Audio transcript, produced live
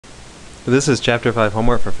This is chapter 5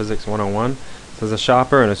 homework for Physics 101. It says a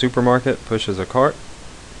shopper in a supermarket pushes a cart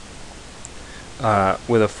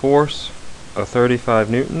with a force of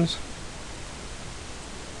 35 newtons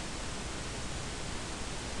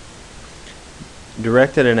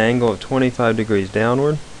directed at an angle of 25 degrees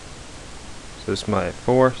downward. So this is my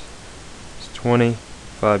force. It's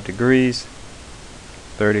 25 degrees,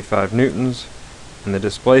 35 newtons, and the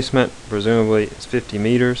displacement presumably is 50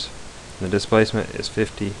 meters. And the displacement is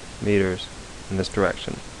 50 meters in this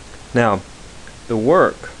direction. Now, the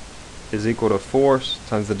work is equal to force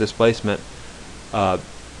times the displacement.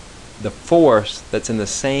 The force that's in the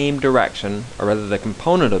same direction, or rather the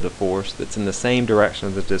component of the force that's in the same direction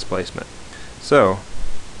as the displacement. So,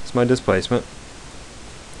 it's my displacement,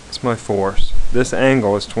 it's my force. This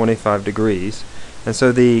angle is 25 degrees, and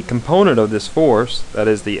so the component of this force, that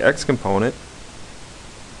is the x component,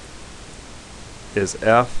 is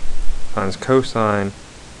F times cosine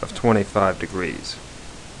of 25 degrees.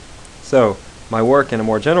 So, my work in a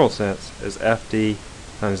more general sense is FD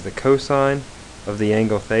times the cosine of the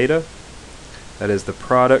angle theta, that is the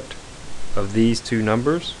product of these two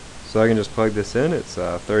numbers. So I can just plug this in. It's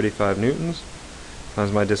 35 newtons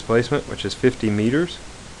times my displacement, which is 50 meters,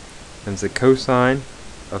 times the cosine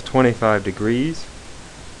of 25 degrees.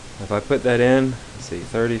 If I put that in, let's see,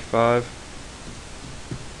 35,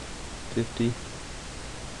 50,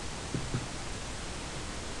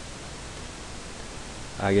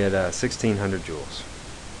 I get 1600 joules.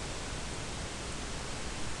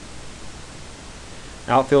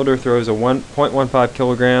 Outfielder throws a 1.15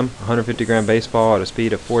 kilogram, 150 gram baseball at a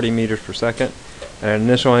speed of 40 meters per second at an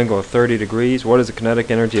initial angle of 30 degrees. What is the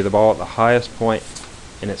kinetic energy of the ball at the highest point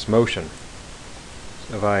in its motion?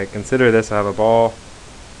 So if I consider this, I have a ball.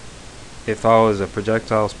 It follows a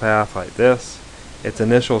projectile's path like this. Its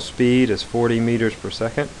initial speed is 40 meters per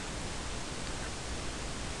second.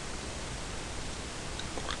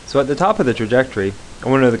 So at the top of the trajectory, I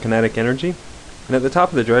want to know the kinetic energy. And at the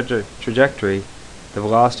top of the trajectory, the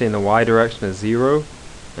velocity in the y direction is 0,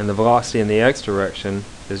 and the velocity in the x direction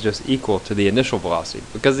is just equal to the initial velocity,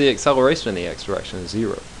 because the acceleration in the x direction is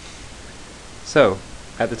 0. So,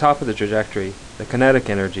 at the top of the trajectory, the kinetic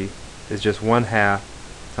energy is just 1/2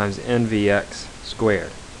 times nvx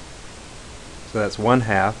squared. So that's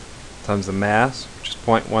 1/2 times the mass, which is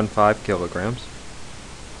 0.15 kilograms,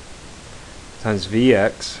 times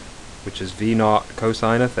Vx, which is V0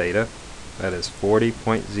 cosine of theta, that is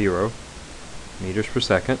 40.0 meters per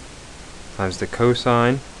second, times the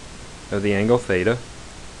cosine of the angle theta,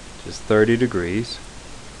 which is 30 degrees,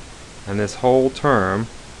 and this whole term,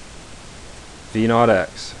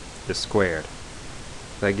 V0x, is squared.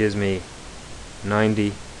 That gives me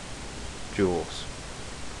 90 joules.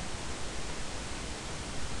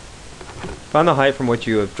 Find the height from which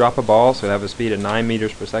you have dropped a ball, so it have a speed of 9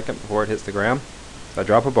 meters per second before it hits the ground. So I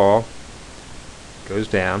drop a ball, it goes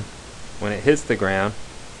down. When it hits the ground,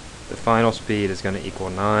 the final speed is going to equal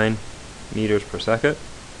 9 meters per second.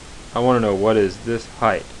 I want to know what is this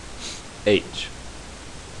height, h.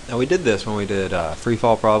 Now we did this when we did free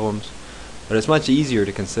fall problems, but it's much easier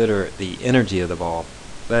to consider the energy of the ball.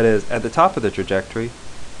 That is, at the top of the trajectory,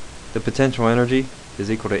 the potential energy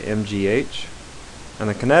is equal to mgh, and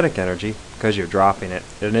the kinetic energy, because you're dropping it,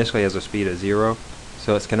 it initially has a speed of 0,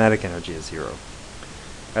 so its kinetic energy is 0.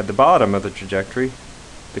 At the bottom of the trajectory,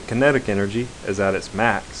 the kinetic energy is at its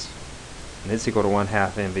max, and it's equal to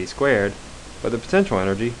 1/2 mv squared, but the potential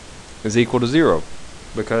energy is equal to 0,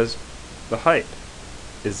 because the height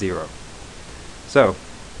is 0. So,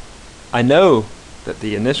 I know that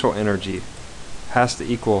the initial energy has to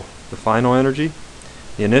equal the final energy.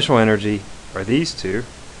 The initial energy are these two,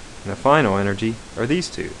 and the final energy are these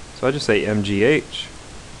two. So I just say mgh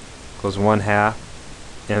equals 1/2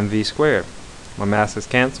 mv squared. My masses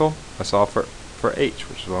cancel. I solve for h,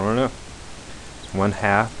 which is what I want to know. It's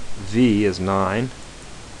 1/2 v is 9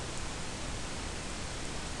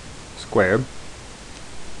 squared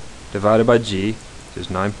divided by g, which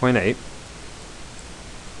is 9.8.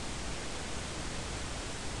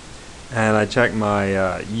 And I check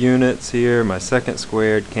my units here. My second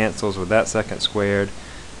squared cancels with that second squared.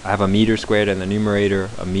 I have a meter squared in the numerator,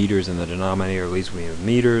 a meters in the denominator, leaves me with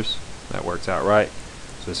meters. That works out right.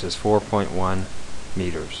 So this is 4.1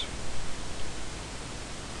 meters.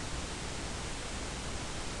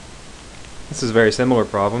 This is a very similar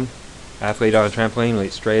problem. Athlete on a trampoline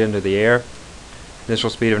leaps straight into the air. Initial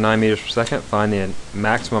speed of 9 meters per second. Find the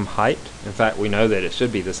maximum height. In fact, we know that it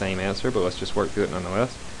should be the same answer, but let's just work through it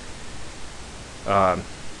nonetheless.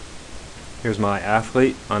 Here's my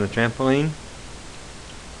athlete on a trampoline.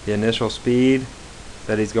 The initial speed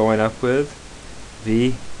that he's going up with,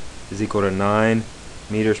 v, is equal to 9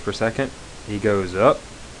 meters per second. He goes up.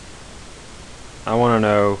 I want to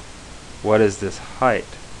know what is this height,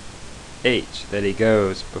 h, that he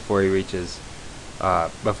goes before he reaches,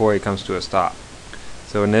 before he comes to a stop.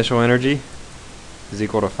 So initial energy is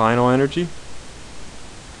equal to final energy.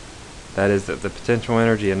 That is that the potential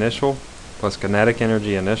energy initial plus kinetic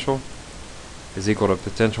energy initial is equal to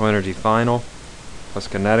potential energy final plus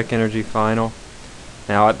kinetic energy final.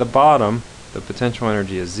 Now at the bottom, the potential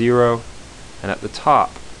energy is 0, and at the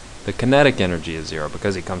top, the kinetic energy is 0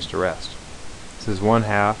 because he comes to rest. This is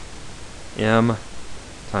 1/2 m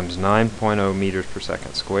times 9.0 meters per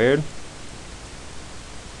second squared.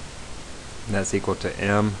 And that's equal to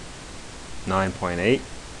m 9.8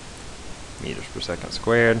 meters per second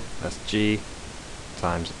squared. That's g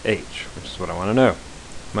times h, which is what I want to know.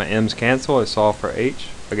 My m's cancel. I solve for h.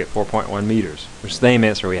 I get 4.1 meters, which is the same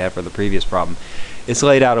answer we had for the previous problem. It's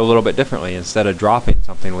laid out a little bit differently. Instead of dropping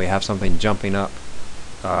something, we have something jumping up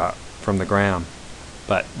from the ground,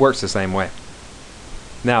 but works the same way.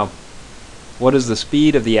 Now, what is the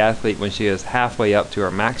speed of the athlete when she is halfway up to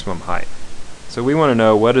her maximum height? So we want to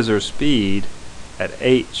know what is her speed at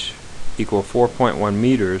h equal 4.1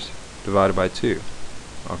 meters divided by 2.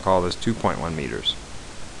 I'll call this 2.1 meters.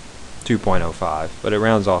 2.05, but it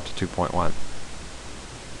rounds off to 2.1.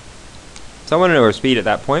 So I want to know her speed at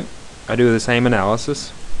that point. I do the same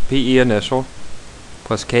analysis. PE initial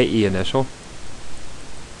plus KE initial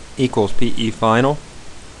equals PE final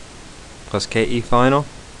plus KE final.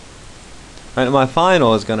 And my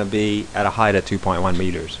final is going to be at a height of 2.1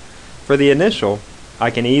 meters. For the initial, I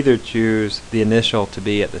can either choose the initial to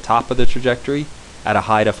be at the top of the trajectory at a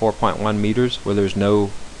height of 4.1 meters where there's no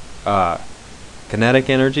kinetic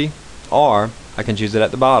energy, or I can choose it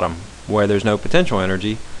at the bottom where there's no potential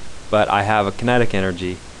energy, but I have a kinetic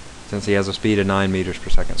energy since he has a speed of 9 meters per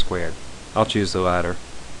second squared. I'll choose the latter.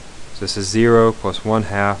 So this is 0 plus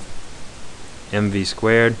 1/2 mv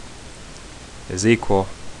squared is equal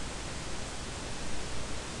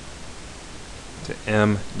to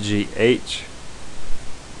mgh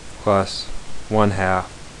plus 1/2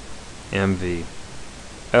 mv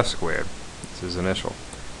f squared. This is initial.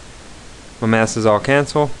 My masses all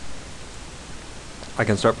cancel. I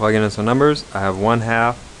can start plugging in some numbers. I have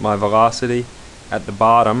 1/2. My velocity at the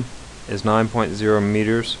bottom is 9.0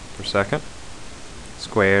 meters per second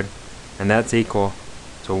squared, and that's equal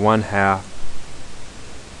to 1/2,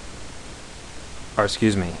 or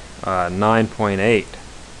excuse me, 9.8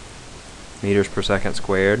 meters per second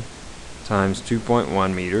squared times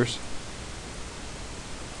 2.1 meters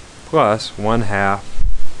plus 1/2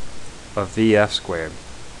 of VF squared,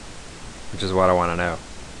 which is what I want to know.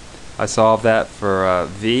 I solve that for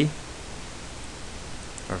V,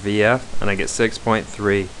 or VF, and I get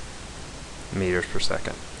 6.3 meters per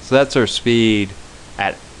second. So that's our speed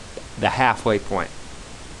at the halfway point.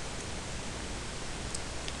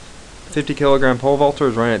 50 kilogram pole vaulter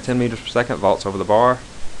is running at 10 meters per second, vaults over the bar.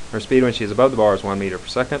 Her speed when she is above the bar is 1 meter per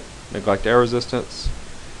second. Neglect air resistance,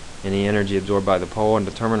 any energy absorbed by the pole, and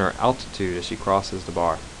determine her altitude as she crosses the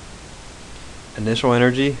bar. Initial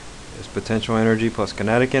energy is potential energy plus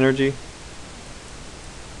kinetic energy.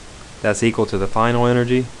 That's equal to the final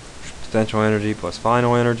energy, potential energy plus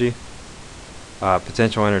final energy,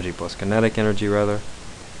 potential energy plus kinetic energy rather.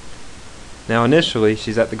 Now initially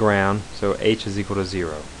she's at the ground, so h is equal to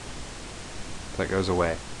 0. That goes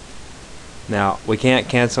away. Now we can't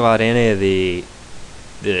cancel out any of the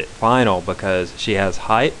final because she has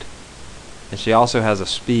height and she also has a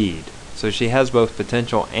speed. So she has both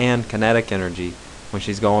potential and kinetic energy when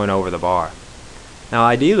she's going over the bar. Now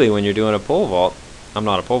ideally when you're doing a pole vault, I'm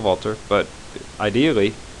not a pole vaulter, but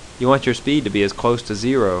ideally you want your speed to be as close to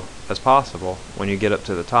 0 as possible when you get up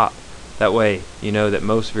to the top. That way you know that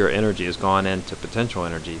most of your energy has gone into potential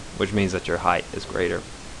energy, which means that your height is greater.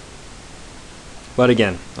 But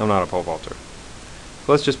again, I'm not a pole vaulter.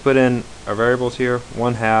 So let's just put in our variables here.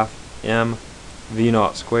 1/2 m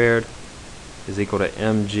v0 squared is equal to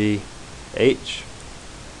mgh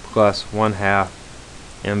plus 1/2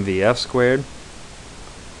 mvf squared.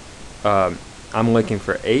 I'm looking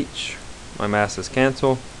for h. My masses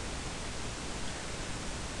cancel.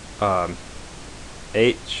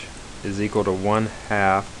 H is equal to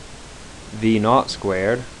 1/2 v0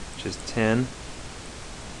 squared, which is 10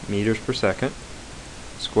 meters per second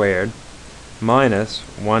squared, minus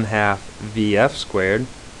 1/2 vf squared,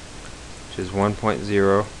 which is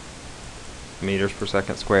 1.0 meters per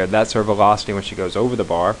second squared. That's her velocity when she goes over the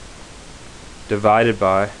bar, divided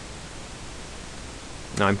by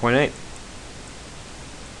 9.8.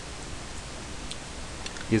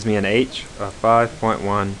 Gives me an h of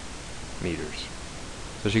 5.1 meters.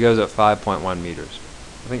 So she goes at 5.1 meters.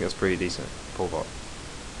 I think that's pretty decent pole vault.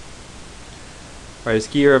 Alright, a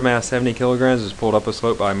skier of mass 70 kilograms is pulled up a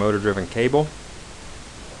slope by a motor-driven cable.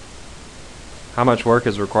 How much work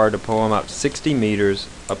is required to pull him up 60 meters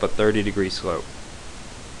up a 30-degree slope?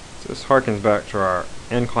 So this harkens back to our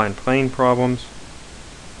inclined plane problems.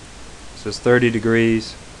 This is 30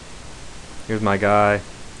 degrees. Here's my guy.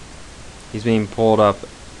 He's being pulled up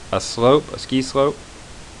a slope, a ski slope.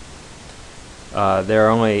 There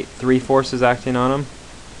are only 3 forces acting on him.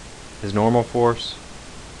 His normal force,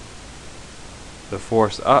 the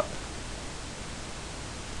force up,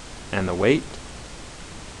 and the weight.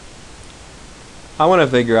 I want to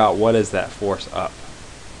figure out what is that force up.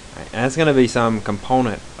 Right, and it's going to be some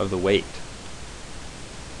component of the weight.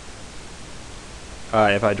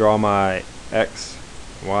 If I draw my x,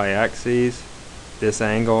 y axes, this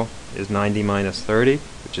angle is 90 minus 30,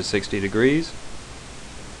 which is 60 degrees.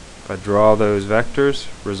 If I draw those vectors,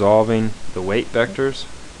 resolving the weight vectors,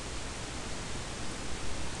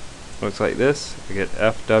 looks like this. I get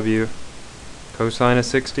Fw cosine of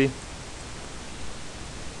 60,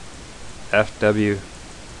 Fw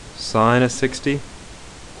sine of 60.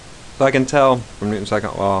 So I can tell from Newton's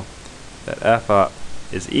second law that F up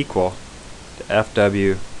is equal to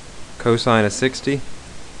Fw cosine of 60.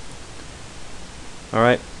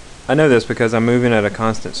 Alright, I know this because I'm moving at a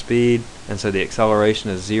constant speed, and so the acceleration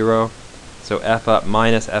is 0. So F up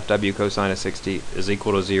minus Fw cosine of 60 is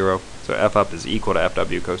equal to 0. So F up is equal to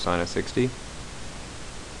Fw cosine of 60.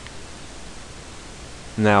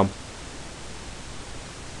 Now,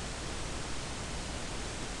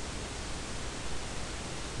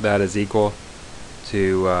 that is equal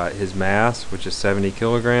to his mass, which is 70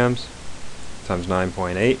 kilograms, times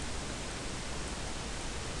 9.8,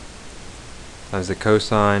 times the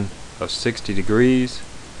cosine of 60 degrees,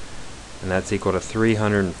 and that's equal to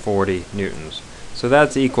 340 newtons. So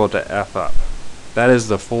that's equal to F up. That is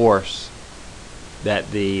the force that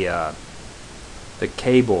the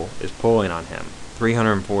cable is pulling on him,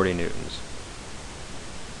 340 newtons.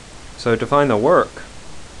 So to find the work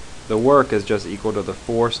is just equal to the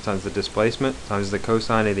force times the displacement times the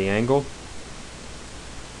cosine of the angle.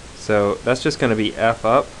 So that's just going to be F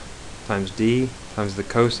up times d times the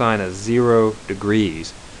cosine of 0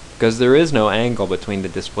 degrees, because there is no angle between the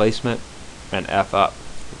displacement and F up.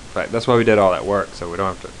 In fact, that's why we did all that work, so we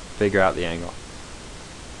don't have to figure out the angle.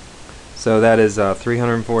 So that is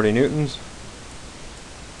 340 newtons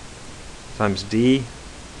times d,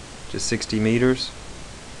 which is 60 meters.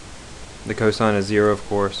 The cosine of 0, of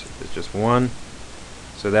course, is just 1.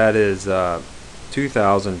 So that is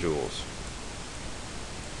 2,000 joules.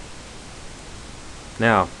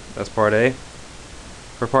 Now, that's part A.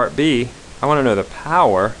 For part B, I want to know the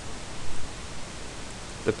power.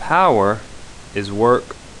 The power is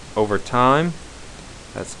work over time.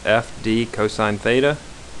 That's Fd cosine theta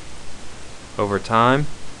over time.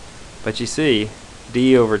 But you see,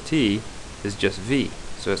 d over t is just v.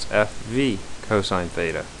 So it's Fv cosine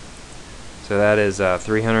theta. So that is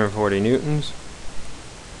 340 newtons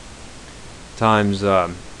times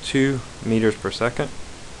 2 meters per second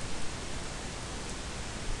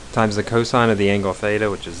times the cosine of the angle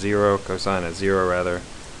theta, which is 0, cosine of 0 rather,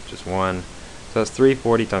 which is 1. So that's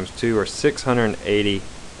 340 times 2, or 680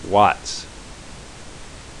 watts.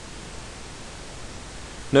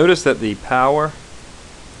 Notice that the power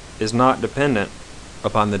is not dependent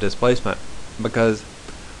upon the displacement, because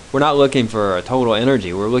we're not looking for a total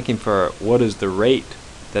energy. We're looking for what is the rate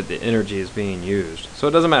that the energy is being used. So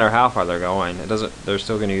it doesn't matter how far they're going. They're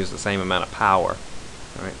still going to use the same amount of power.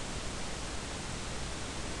 All right.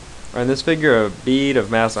 In this figure, a bead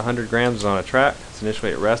of mass 100 grams is on a track. It's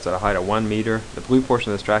initially at rest at a height of 1 meter. The blue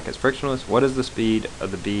portion of this track is frictionless. What is the speed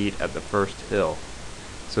of the bead at the first hill?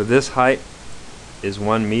 So this height is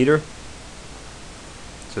 1 meter.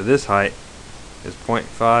 So this height is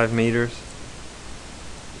 0.5 meters.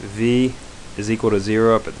 V is equal to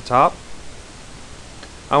 0 up at the top.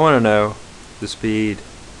 I want to know the speed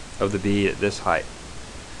of the bead at this height.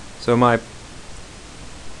 So I'm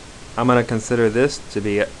going to consider this to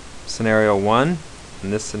be scenario 1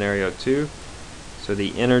 and this scenario 2. So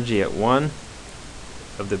the energy at 1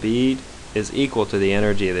 of the bead is equal to the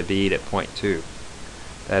energy of the bead at point 2.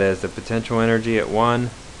 That is, the potential energy at 1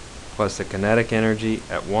 plus the kinetic energy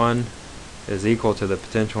at 1 is equal to the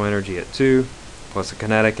potential energy at 2 plus the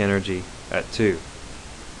kinetic energy at 2.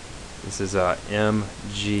 This is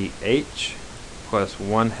mgh plus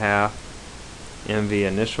 1/2 mv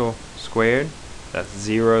initial squared. That's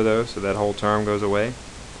 0 though, so that whole term goes away.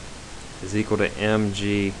 Is equal to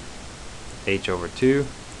mgh over 2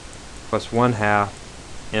 plus 1/2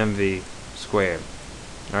 mv squared.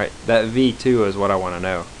 Alright, that v2 is what I want to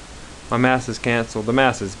know. My mass is cancelled. The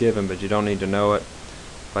mass is given, but you don't need to know it.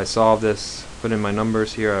 If I solve this, put in my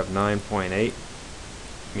numbers here, I have 9.8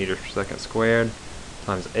 meters per second squared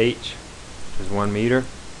times h, which is 1 meter.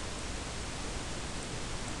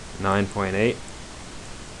 9.8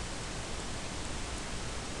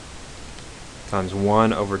 times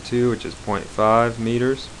 1 over 2, which is 0.5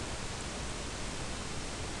 meters,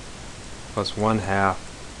 plus 1/2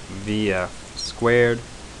 Vf squared.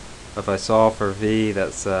 If I solve for V,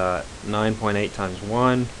 that's 9.8 times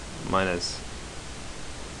 1 minus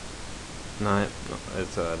 9,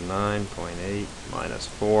 it's 9.8 minus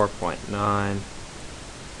 4.9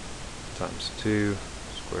 times 2,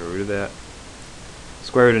 square root of that.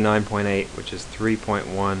 Square root of 9.8, which is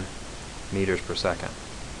 3.1 meters per second.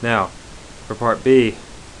 Now, for part B,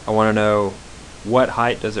 I want to know what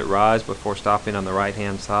height does it rise before stopping on the right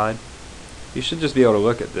hand side. You should just be able to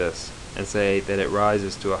look at this and say that it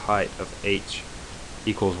rises to a height of h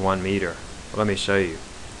equals 1 meter. Well, let me show you.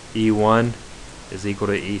 E1 is equal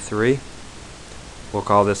to E3. We'll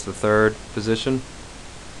call this the third position.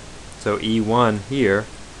 So E1 here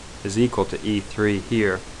is equal to E3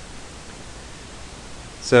 here.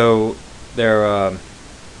 So their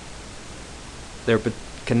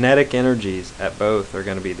kinetic energies at both are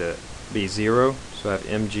going to be 0. So I have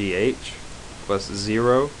mgh plus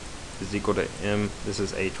 0 is equal to this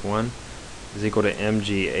is h1, is equal to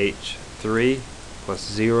mgh3 plus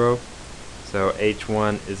 0. So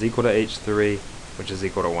h1 is equal to h3, which is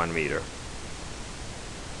equal to 1 meter.